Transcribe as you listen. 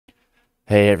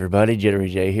Hey everybody,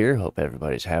 Jittery-Jay here. Hope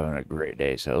everybody's having a great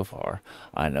day so far.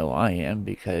 I know I am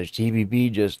because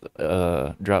GBB just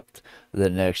dropped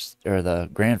the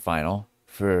grand final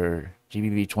for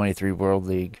GBB23 World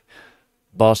League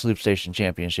Boss LOOPSTATION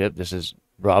Championship. This is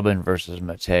Robin versus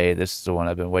Matej. This is the one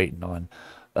I've been waiting on.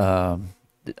 I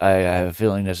have a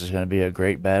feeling this is going to be a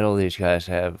great battle. These guys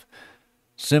have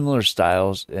similar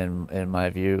styles in my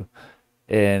view,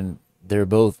 and they're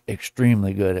both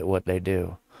extremely good at what they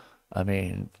do. I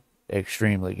mean,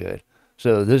 extremely good.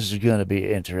 So this is going to be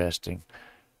interesting.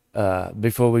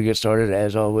 Before we get started,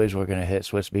 as always, we're going to hit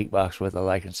Swissbeatbox with a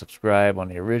like and subscribe on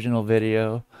the original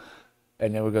video.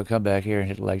 And then we're going to come back here and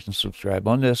hit like and subscribe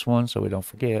on this one so we don't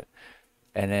forget.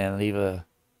 And then leave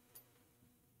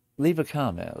a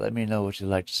comment. Let me know what you'd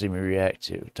like to see me react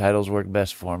to. Titles work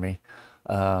best for me.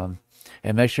 And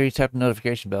make sure you tap the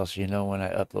notification bell so you know when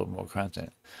I upload more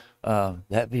content.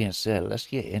 That being said, let's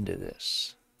get into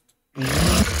this. I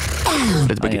am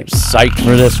psyched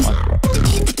for this one.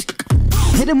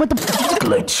 Hit him with the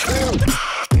glitch.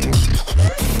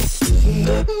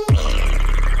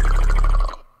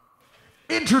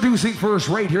 Introducing first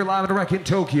right here live and direct in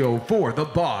Tokyo for the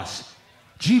Boss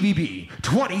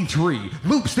GBB23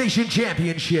 LOOPSTATION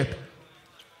Championship.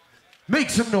 Make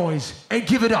some noise and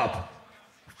give it up.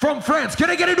 From France, can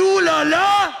I get an ooh la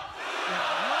la?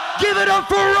 Give it up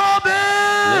for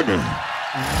Robin!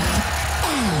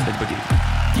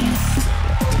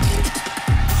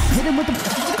 Hit him with the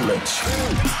glitch.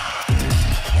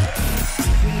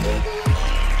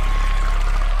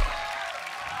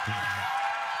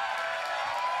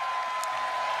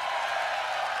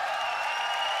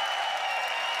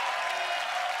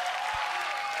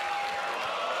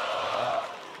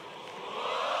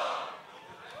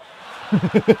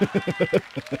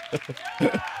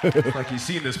 It's like you've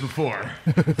seen this before.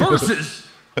 Versus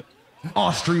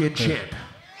Austrian champ.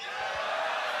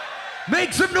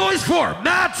 Make some noise for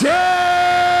Matej!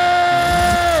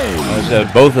 I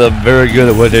said both of them very good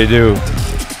at what they do.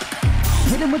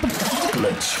 Hit him with the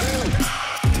glitch.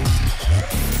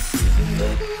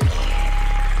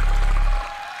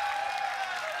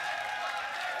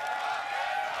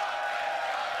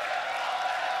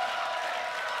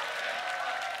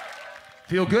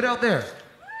 Feel good out there?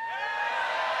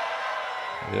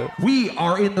 Yep. We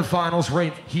are in the finals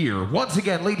right here. Once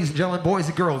again, ladies and gentlemen, boys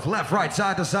and girls, left, right,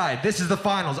 side to side. This is the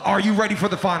finals. Are you ready for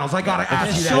the finals? I gotta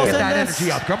ask you that. Get that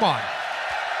energy up. Come on.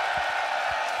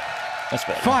 That's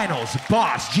better. Finals,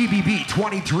 Boss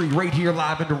GBB23 right here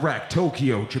live and direct.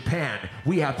 Tokyo, Japan.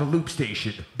 We have the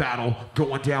LOOPSTATION battle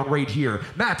going down right here.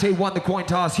 Matej won the coin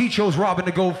toss. He chose Robin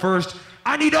to go first.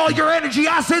 I need all your energy.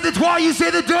 I say the trois, you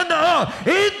say the deux.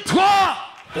 In trois!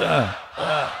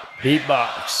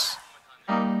 Beatbox.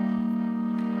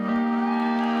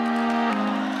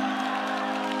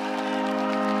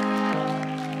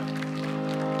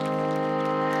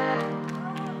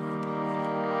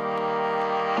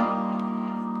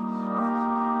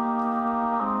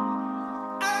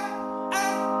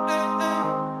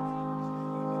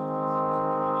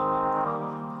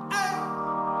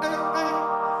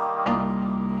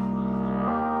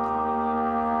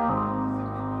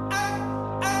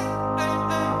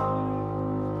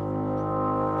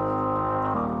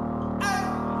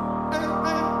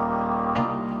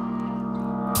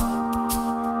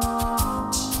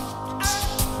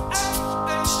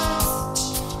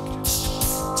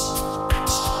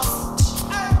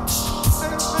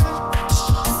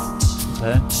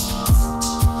 Okay.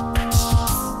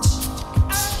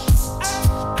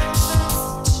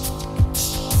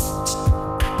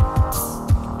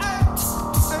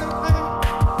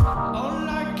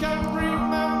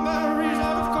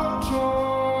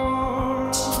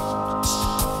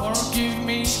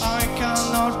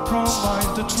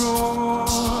 Provide the truth.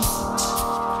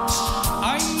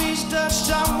 I miss that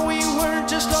time we were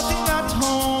just nothing at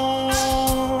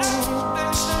home.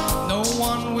 No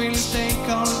one will take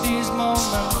all these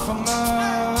moments from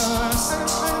us.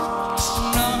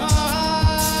 No.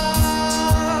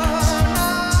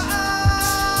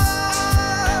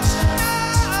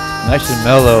 Nice and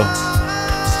mellow.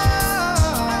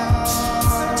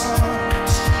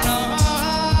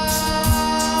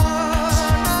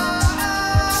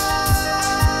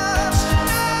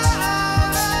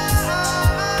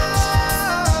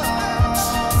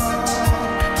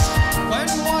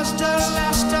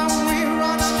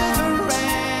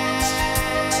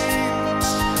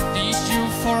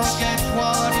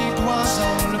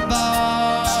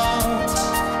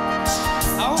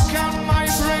 How can my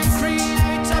brain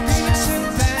create happiness in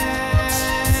them?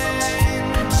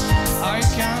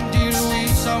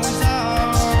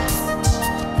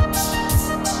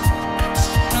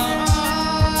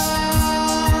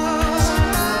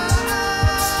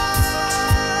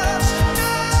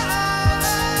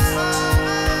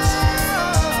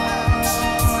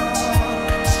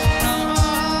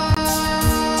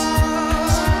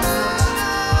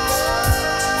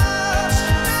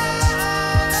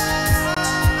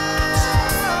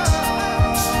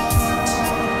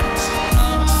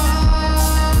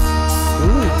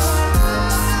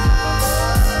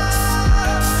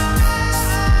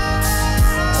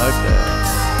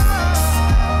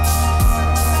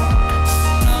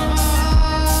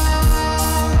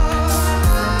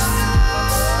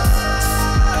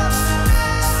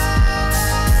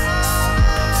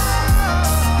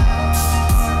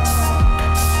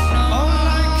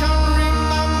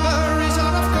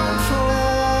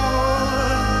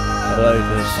 like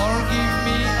this. Forgive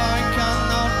me, I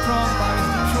cannot provide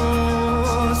the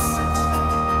truth.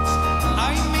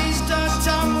 I miss that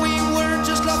time we were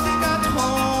just laughing at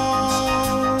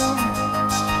home.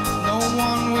 No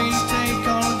one will take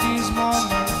all these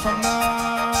moments from us.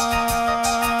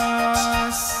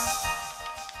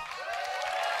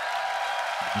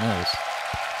 Nice.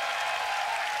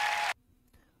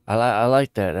 I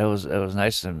like that. It was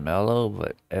nice and mellow,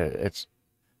 but it's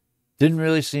didn't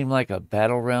really seem like a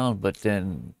battle round. But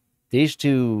then these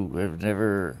two have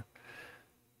never,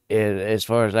 as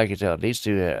far as I can tell, these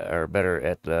two are better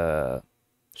at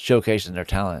showcasing their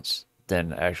talents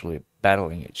than actually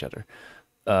battling each other.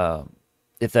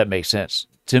 If that makes sense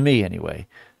to me, anyway.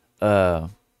 But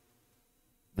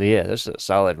yeah, this is a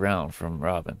solid round from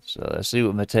Robin. So let's see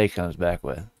what Matej comes back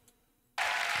with.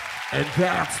 And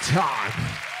that's time.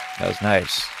 That was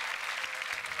nice.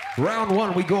 Round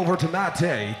one, we go over to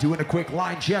Matej, doing a quick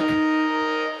line check.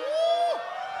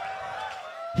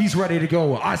 He's ready to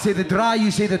go. I say the dry,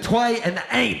 you say the twy, and the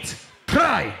ain't.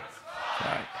 Try.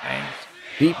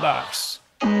 Beatbox.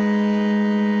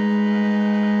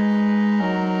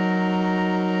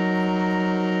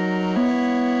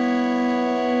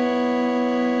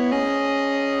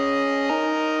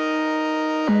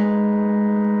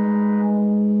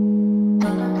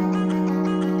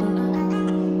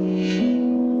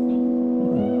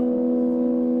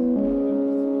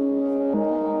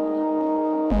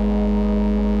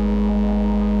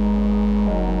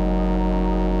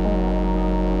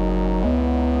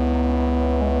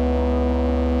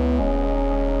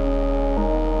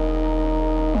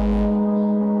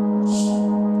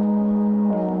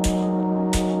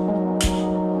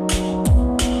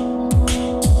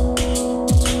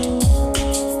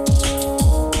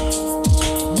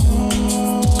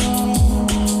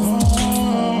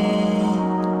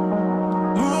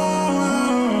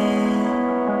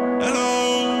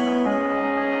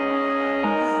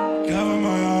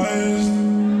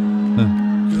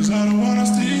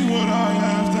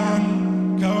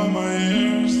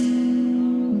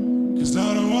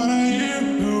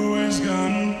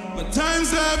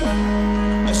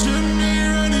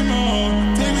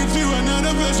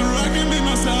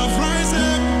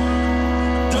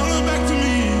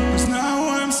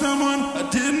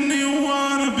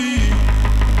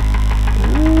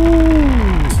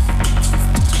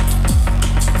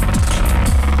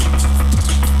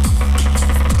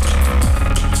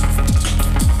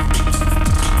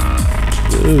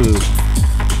 Ooh.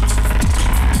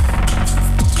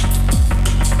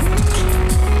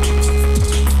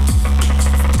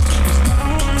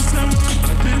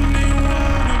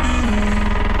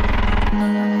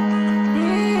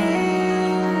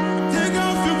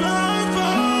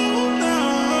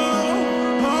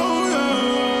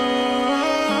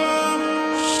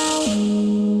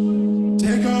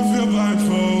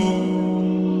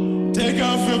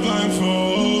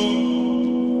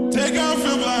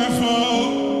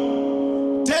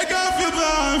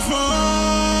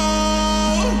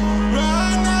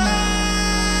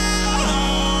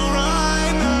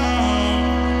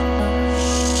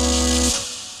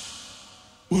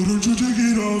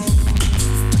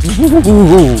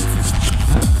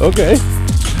 Okay.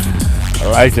 I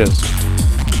like this.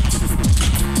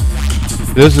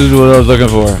 This is what I was looking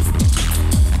for.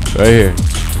 Right here.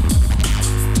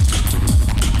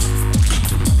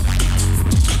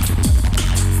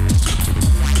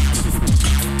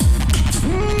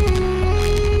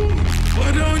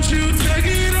 Why don't you take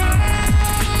it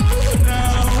off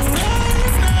now, I like it.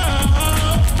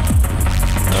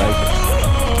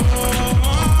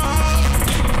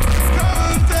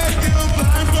 Can't take your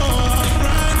blindfold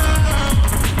right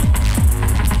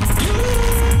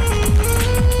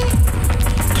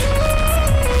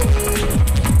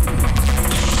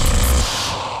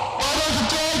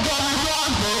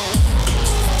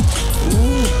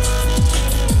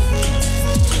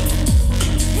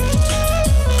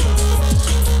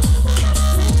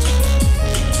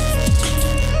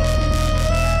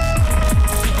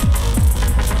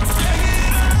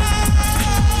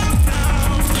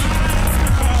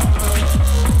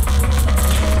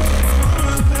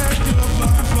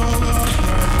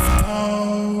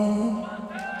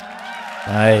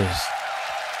Nice.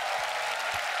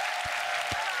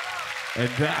 And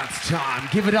that's time.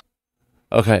 Give it up.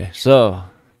 Okay, so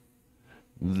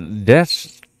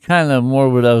that's kind of more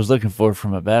what I was looking for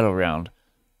from a battle round.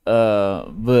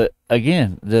 But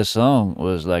again, this song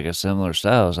was like a similar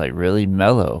style. It's like really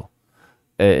mellow.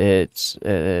 It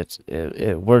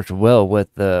worked well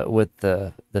with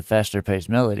the faster paced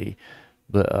melody,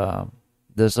 but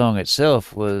the song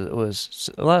itself was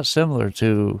a lot similar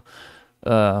to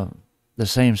the the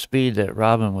same speed that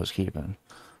Robin was keeping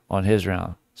on his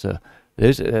round. So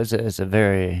it's a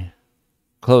very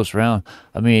close round.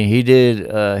 I mean, he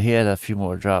had a few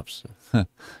more drops,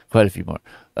 quite a few more.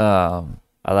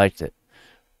 I liked it.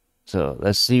 So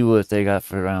let's see what they got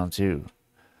for round 2.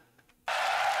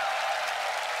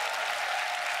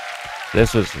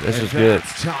 This was good.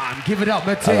 Time. Give it up,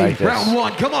 Matej. like this. Round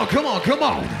 1. Come on, come on, come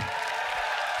on.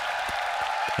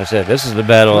 I said this is the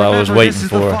battle I was waiting this is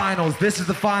for. the finals. This is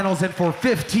the finals, and for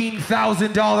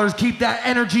 $15,000, keep that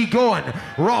energy going.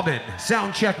 Robin,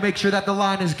 sound check. Make sure that the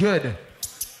line is good.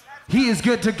 He is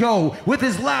good to go with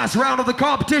his last round of the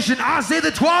competition. I say the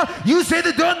trois, you say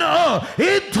the deux,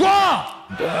 in trois.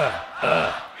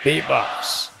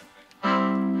 BEATBOX.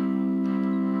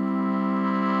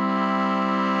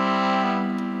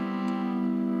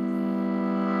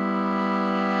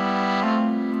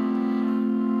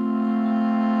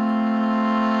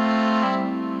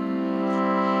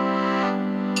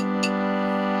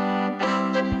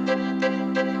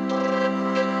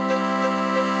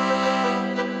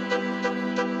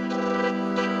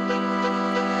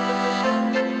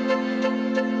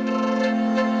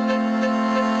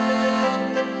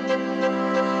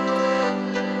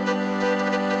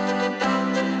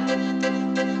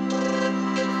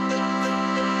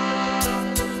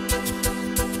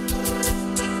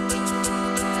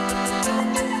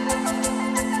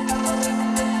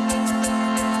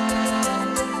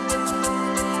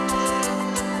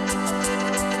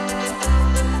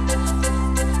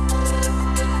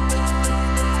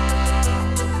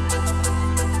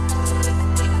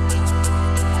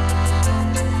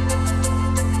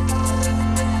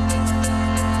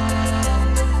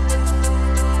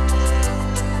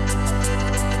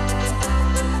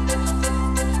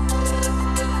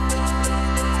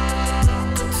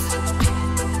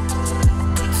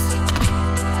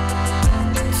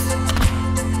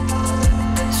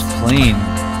 Clean.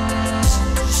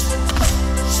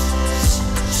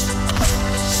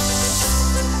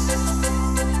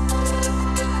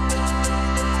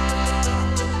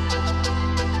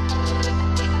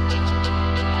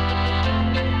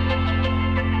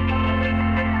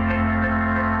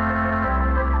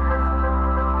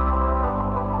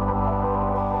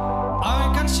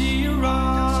 I can see your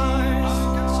eyes,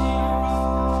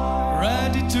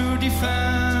 ready to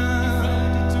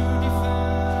defend.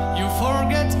 You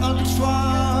forget all the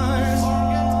tries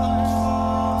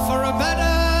for a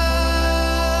better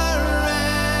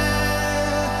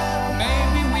end.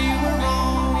 Maybe we were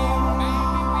wrong.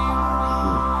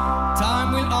 Time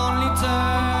will only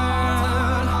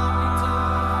tell,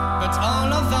 but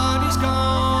all of that is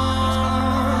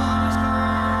gone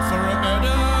for a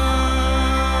better.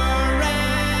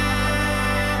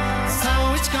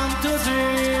 Come to this,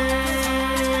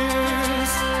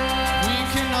 we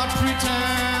cannot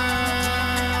pretend,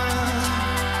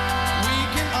 we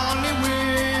can only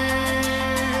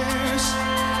wish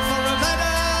for a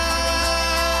better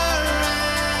end.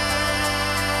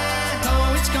 So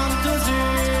it's come to this,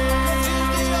 we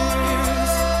cannot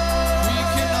pretend, we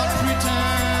can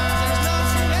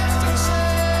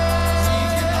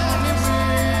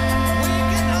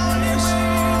only wish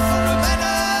for a better.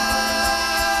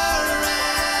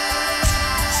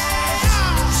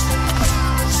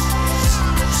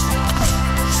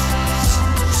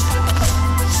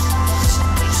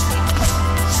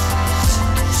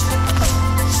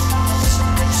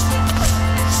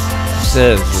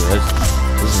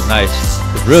 This is nice.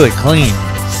 It's really clean.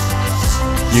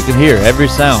 You can hear every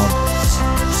sound.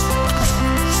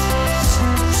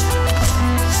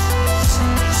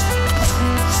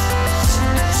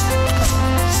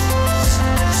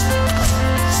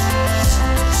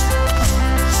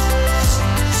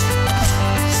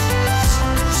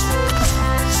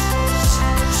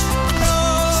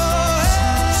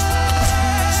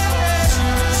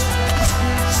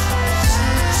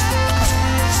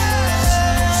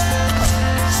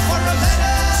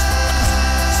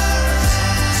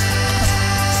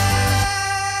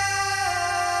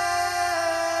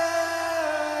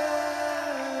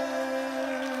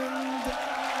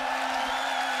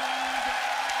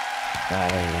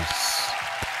 Nice.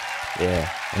 Yeah,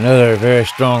 another very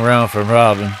strong round from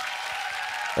Robin.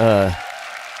 That's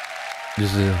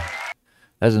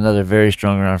another very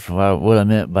strong round from Robin. What I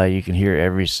meant by you can hear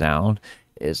every sound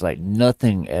is like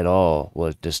nothing at all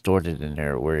was distorted in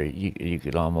there, where you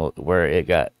could almost, where it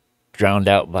got drowned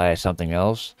out by something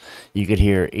else. You could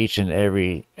hear each and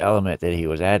every element that he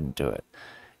was adding to it,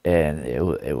 and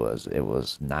it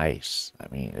was nice. I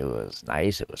mean, it was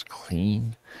nice. It was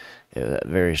clean. It was a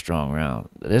very strong round.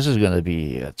 This is going to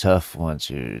be a tough one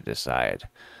to decide.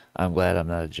 I'm glad I'm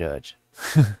not a judge.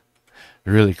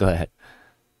 Really glad.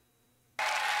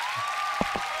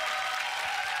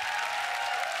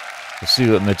 Let's see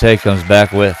what Matej comes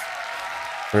back with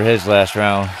for his last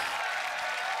round.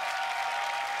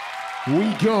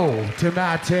 We go to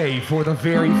Matej for the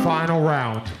very final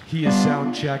round. He is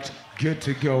sound checked, good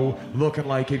to go, looking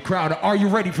like it. Crowd, are you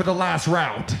ready for the last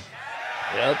round?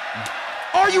 Yep.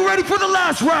 Are you ready for the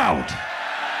last round?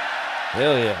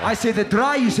 Hell yeah. I say the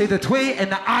drei, you say the twee,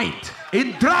 and the eint.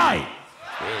 In drei.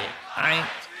 Eint.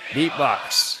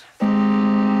 Beatbox.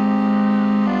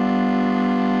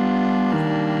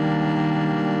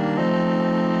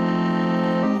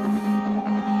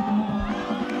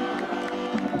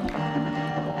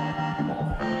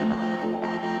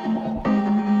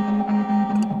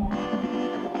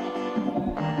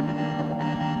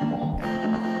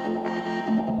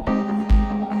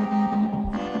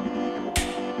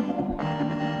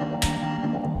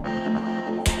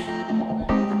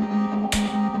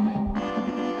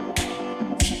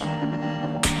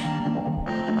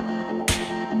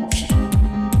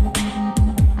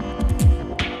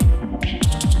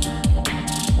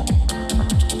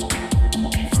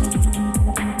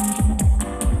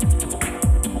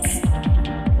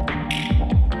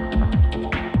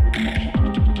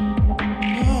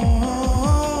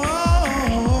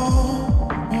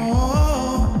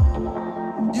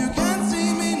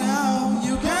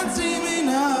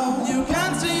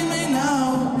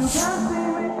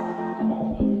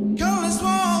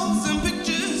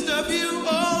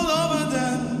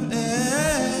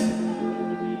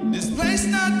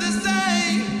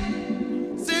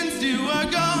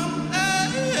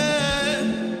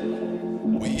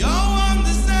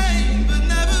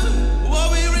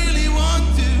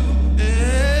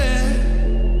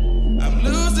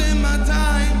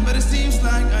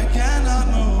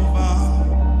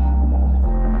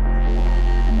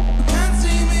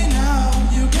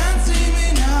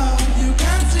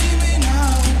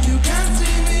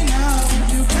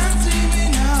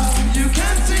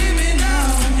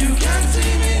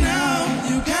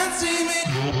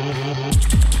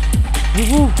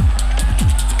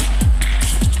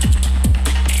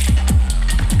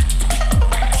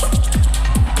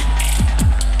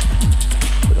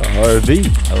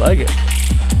 RV. I like it.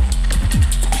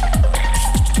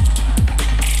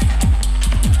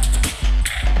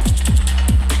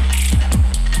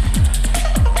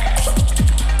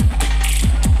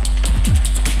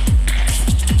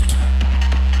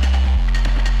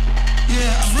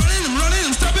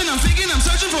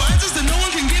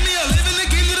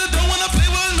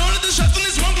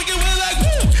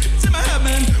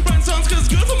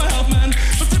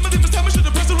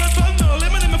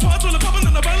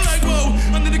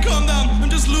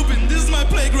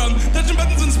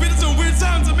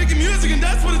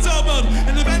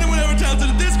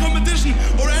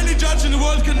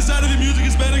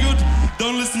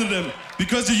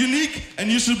 Because you're unique and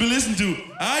you should be listened to.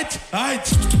 Aight?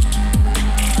 Aight.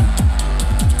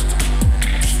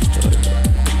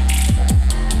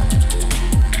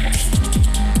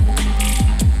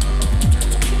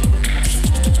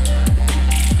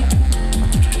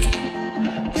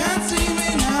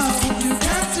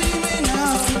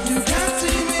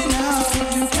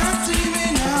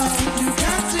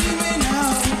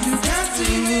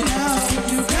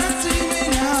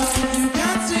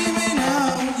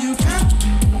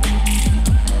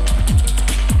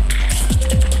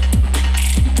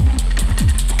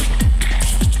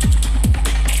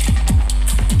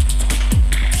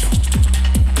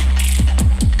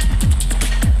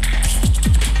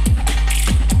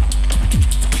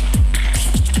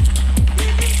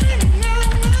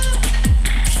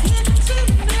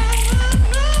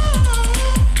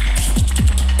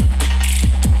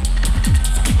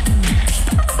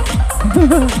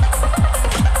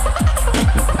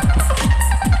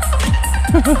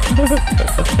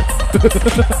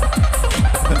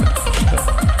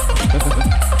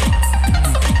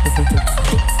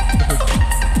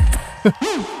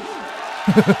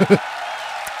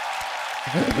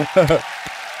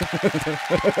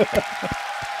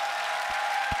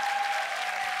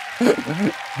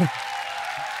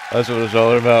 That's what it's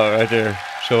all about right there,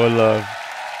 showing love.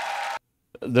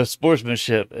 The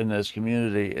sportsmanship in this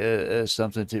community is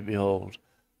something to behold.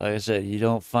 Like I said, you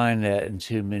don't find that in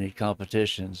too many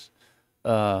competitions.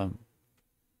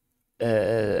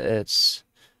 It's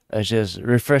just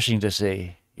refreshing to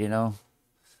see, you know,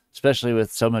 especially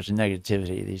with so much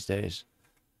negativity these days.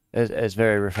 It's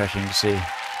very refreshing to see.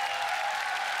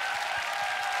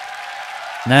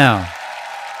 Now,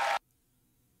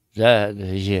 that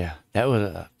was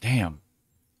a damn.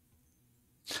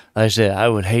 Like I said, I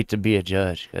would hate to be a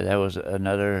judge because that was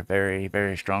another very,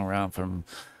 very strong round from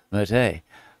Matej.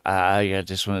 I got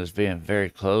this one as being very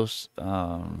close.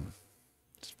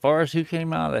 far as who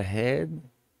came out ahead,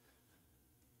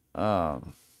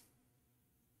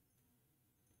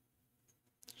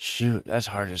 shoot, that's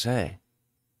hard to say.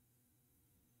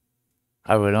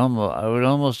 I would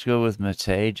almost go with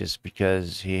Matej just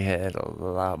because he had a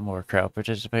lot more crowd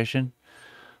participation,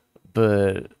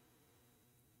 but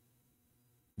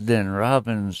then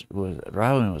Robin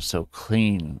was so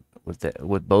clean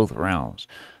with both rounds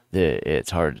that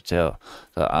it's hard to tell.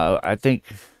 So I think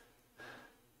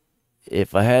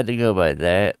if I had to go by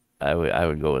that, I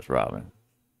would go with Robin.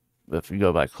 If you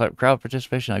go by crowd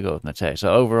participation, I go with Matej.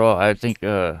 So overall, I think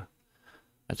I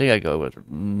go with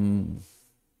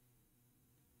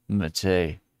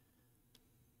Matej.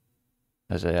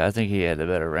 I think he had the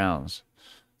better rounds.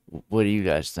 What do you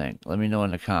guys think? Let me know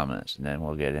in the comments, and then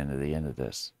we'll get into the end of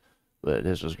this. But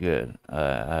this was good.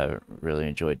 I really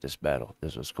enjoyed this battle.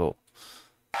 This was cool.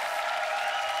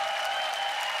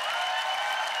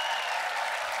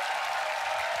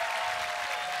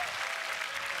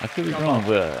 I could be wrong,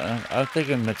 but I'm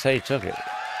thinking Matej took it.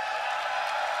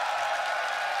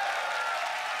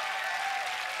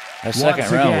 That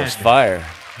second round was fire.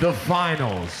 The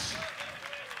finals.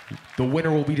 The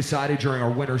winner will be decided during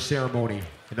our winner ceremony,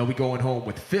 and they'll be going home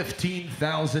with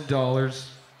 $15,000.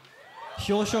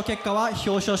 表彰結果は表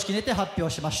彰式にて発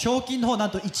表します。賞金の方な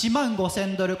んと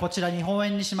$15,000、こちら日本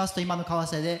円にしますと今の為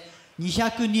替で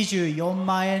224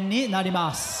万円になり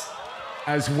ます。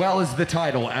As well as the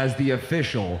title as the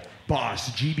official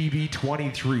Boss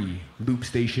GBB23 Loop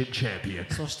Station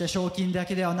Champion. そして賞金だ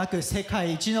けではなく世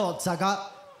界一の座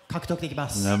が獲得できま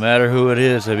す。No matter who it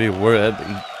is, it'd be worth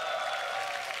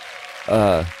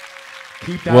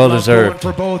Keep that well love deserved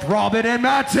going for both Robin and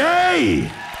Matej.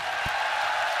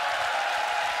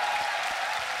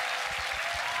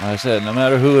 Like I said, no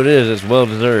matter who it is, it's well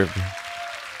deserved.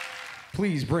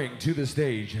 Please bring to the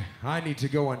stage. I need to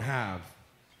go and have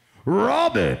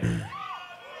Robin.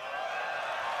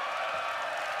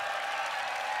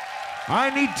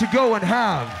 I need to go and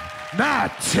have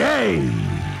Matej.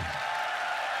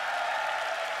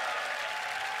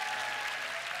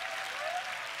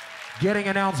 Getting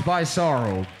announced by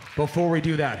Sorrow. Before we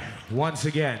do that, once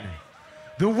again,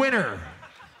 the winner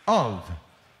of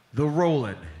the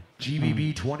Roland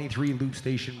GBB23 Loop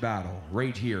Station battle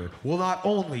right here will not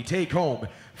only take home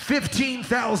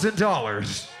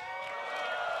 $15,000,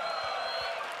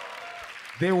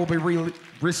 they will be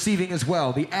receiving as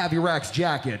well the Avirax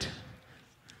jacket,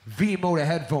 V-Moda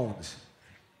headphones,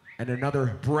 and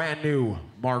another brand new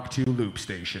Mark II Loop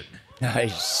Station.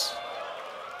 Nice.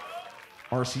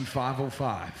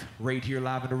 RC505, right here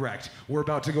live and direct. We're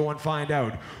about to go and find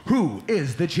out who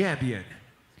is the champion.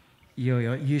 いよい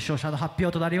よ優勝者の発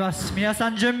表となります。皆さ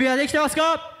ん準備はできてます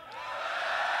か？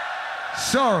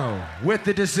 Sorrow with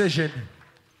the decision.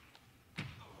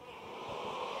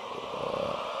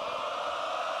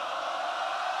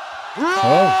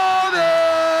 Robin!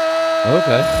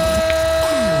 Okay.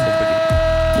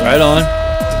 Right on.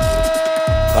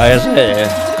 Like I said.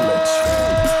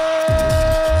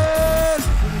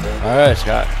 All right,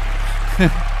 Scott.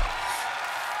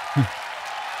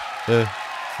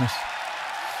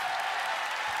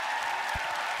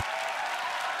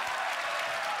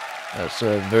 That's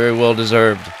very well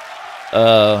deserved.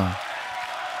 Like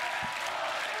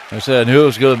I said, I knew it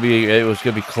was going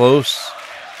to be close.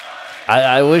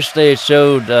 I wish they had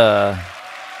showed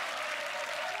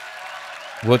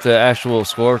what the actual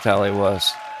score tally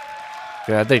was.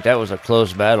 I think that was a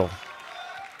close battle.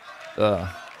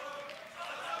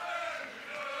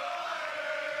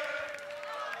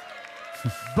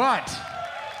 But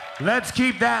let's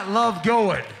keep that love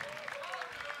going.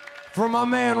 For my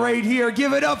man right here,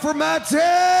 give it up for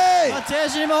Matej! マテー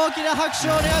ジにも大きな拍手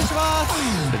をお願いします。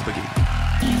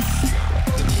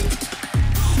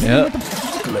 Yep.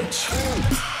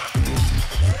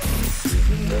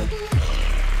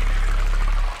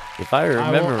 If I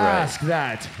remember I will right. ask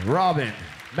that Robin,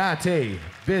 Matej,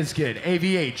 Biscuit,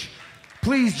 AVH,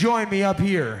 please join me up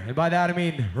here. And by that I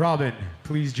mean, Robin,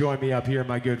 please join me up here,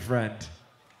 my good friend.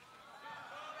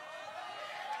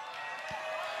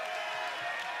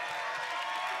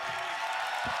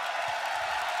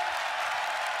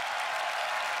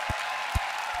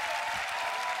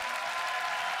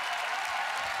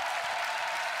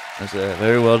 That's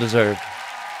very well deserved.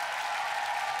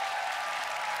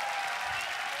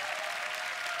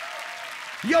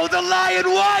 Yo, the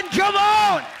Lion won! Come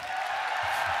on!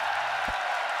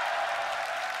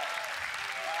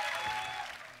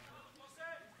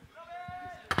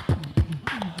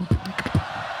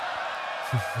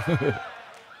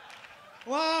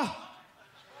 Wow!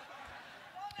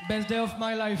 Best day of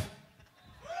my life.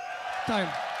 Time.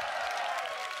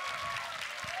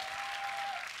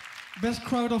 Best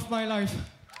crowd of my life.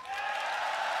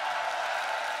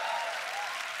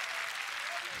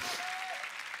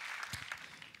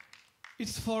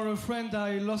 It's for a friend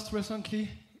I lost recently.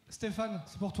 Stéphane,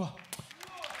 c'est pour toi.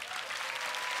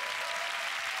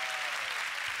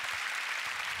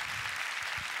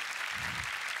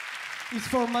 It's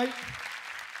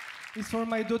for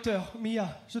my daughter,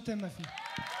 Mia. Je t'aime, ma fille.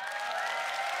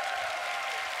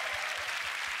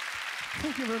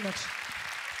 Thank you very much.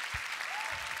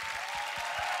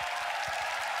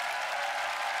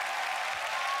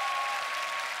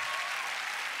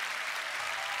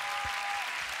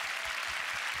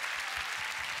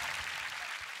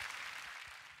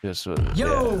 This was,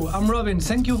 Yo, I'm Robin.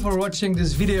 Thank you for watching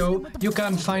this video. You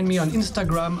can find me on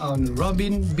Instagram on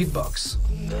Robin Beatbox.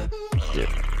 yeah.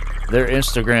 Their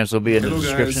Instagrams will be in the Hello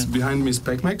description. guys, behind me is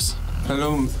Pac-Max.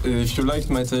 Hello, if you like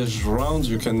Matej's round,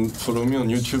 you can follow me on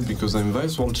YouTube because I'm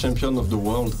Vice World Champion of the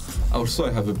World. Also,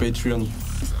 I have a Patreon.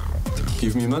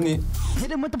 Give me money.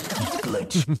 Hit him with the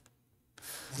glitch.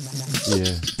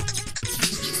 Yeah.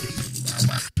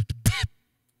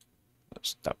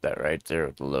 Stop that right there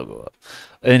with the logo up.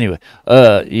 Anyway,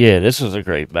 yeah, this was a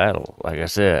great battle. Like I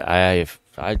said,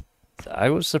 I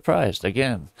was surprised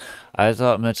again. I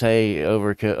thought Matej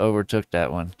overtook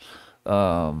that one,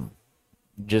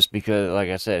 just because, like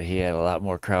I said, he had a lot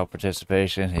more crowd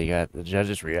participation. He got the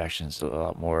judges' reactions a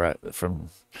lot more from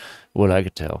what I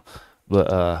could tell.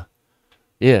 But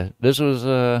yeah, this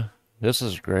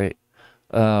was great.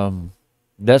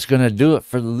 That's gonna do it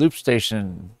for the Loop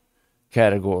Station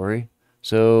category.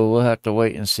 So we'll have to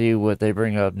wait and see what they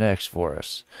bring up next for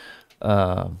us.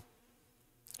 Shout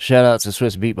out to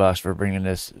Swissbeatbox for bringing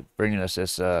us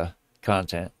this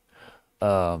content.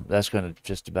 That's gonna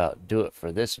just about do it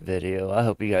for this video. I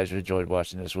hope you guys enjoyed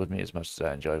watching this with me as much as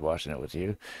I enjoyed watching it with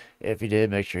you. If you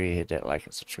did, make sure you hit that like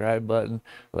and subscribe button.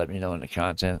 Let me know in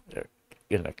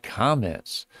the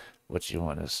comments what you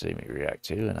want to see me react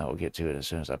to, and I will get to it as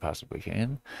soon as I possibly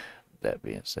can. That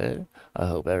being said, I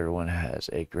hope everyone has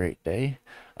a great day.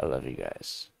 I love you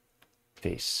guys.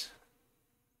 Peace.